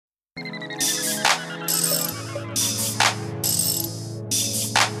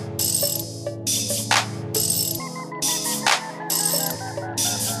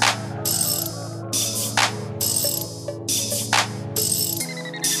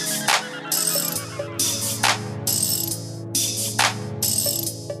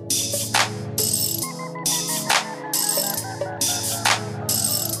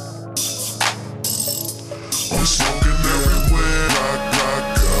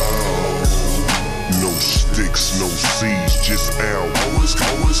out. Always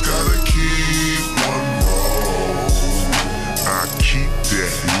gotta keep one more. I keep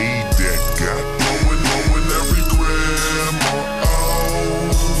that, need that, got blowing every gram on.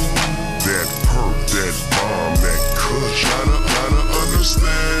 That purp, that bomb, that kush. Gotta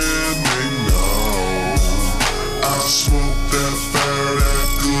understand, they know. I smoke that fire, that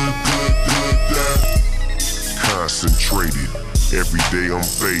good, that concentrated. Every day I'm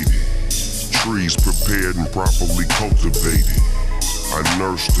faded. Trees prepared and properly cultivated. I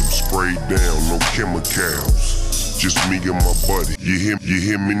nursed them, sprayed down, no chemicals. Just me and my buddy. You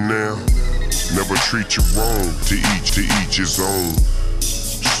hear me now? Never treat you wrong. To each his own.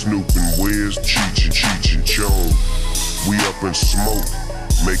 Snoop and Wiz, Cheech and Chong. We up in smoke,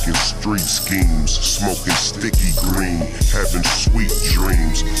 making street schemes, smoking sticky green, having sweet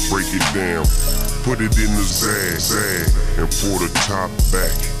dreams. Break it down, put it in the zag, and pour the top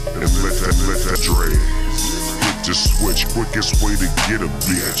back, and let that drag. Hit the switch, quickest way to get a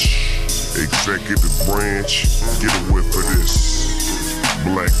bitch. Executive branch, get a whiff of this.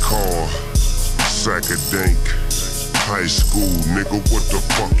 Black car, sack of dank. High school, nigga, what the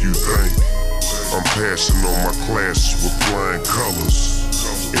fuck you think? I'm passing on my classes with flying colors.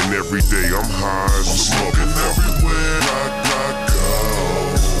 And every day I'm high as a smoking everywhere I go.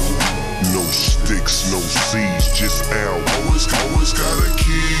 No sticks, no seeds, just out. Always gotta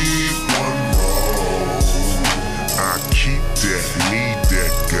keep one more. I keep that, need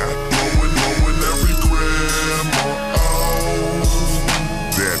that, got blowing every gram on.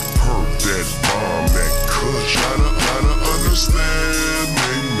 That purp, that bomb, that kush. Gotta understand,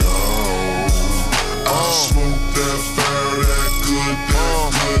 they know. I smoke that fire, that good,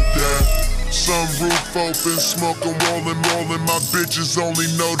 that. Sunroof open, smoking, rolling. My bitches only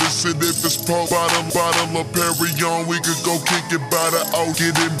notice it if it's pop. Bottle of Perrier, we could go kick it by the out.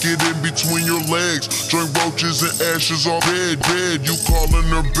 Get in between your legs. Joint roaches and ashes all bed. You calling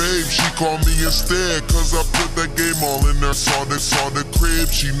her babe, she call me instead. Cause I put that game all in there. Saw the crib,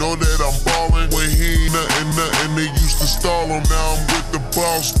 she know that I'm ballin'. When he ain't nothing, they used to stall him. Now I'm with the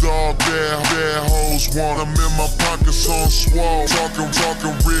boss dog. Bad hoes want him in my pockets on swole. Talking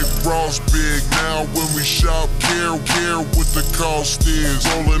Rick Ross big. Now when we shop, care what the cost is.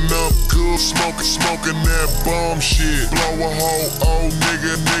 Rolling up good, smoking that bomb shit. Blow a whole old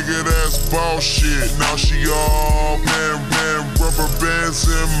nigga, that's bullshit. Now she all man, rubber bands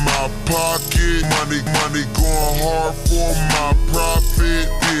in my pocket. Money going hard for my profit.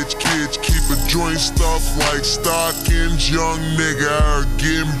 Bitch, keep a joint stuff like stockings. Young nigga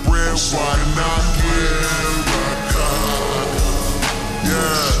getting bread, why not get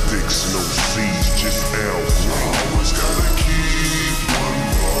yeah. Sticks, no seeds, just out. Always gotta keep one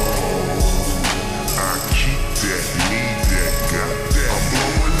more. I keep that, need that, got that. I'm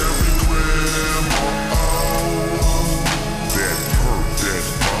blowing every gram on. That purp, that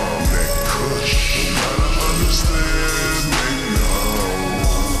bomb, that kush. Gotta understand, they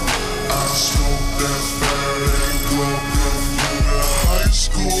know. I smoke that fire and glow through the high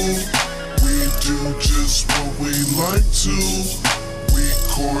school. We do just what we like to.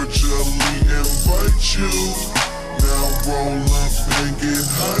 Cordially invite you. Now roll up and get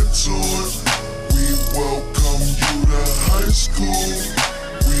high to it. We welcome you to high school.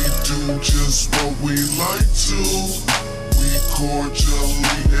 We do just what we like to. We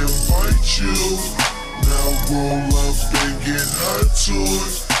cordially invite you. Now roll up and get high to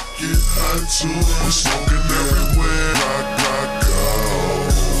it. Get high to it. I'm smoking everywhere I